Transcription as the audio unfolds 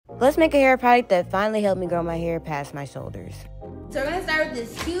Let's make a hair product that finally helped me grow my hair past my shoulders. So we're gonna start with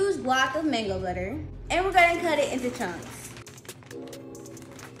this huge block of mango butter, and we're gonna cut it into chunks.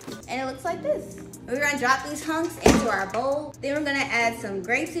 And it looks like this. We're gonna drop these hunks into our bowl. Then we're gonna add some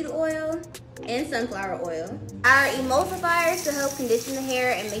grapeseed oil and sunflower oil. Our emulsifiers to help condition the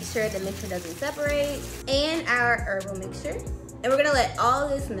hair and make sure the mixture doesn't separate, and our herbal mixture. And we're gonna let all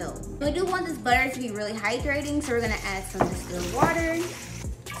this melt. We do want this butter to be really hydrating, so we're gonna add some distilled water,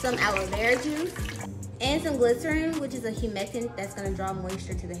 some aloe vera juice, and some glycerin, which is a humectant that's gonna draw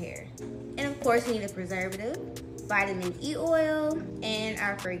moisture to the hair. And of course, we need a preservative, vitamin E oil, and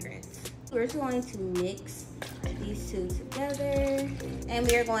our fragrance. We're just going to mix these two together, and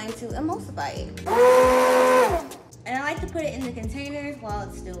we are going to emulsify it. And I like to put it in the containers while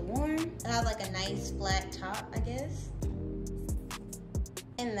it's still warm. And I have like a nice flat top, I guess.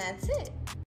 And that's it.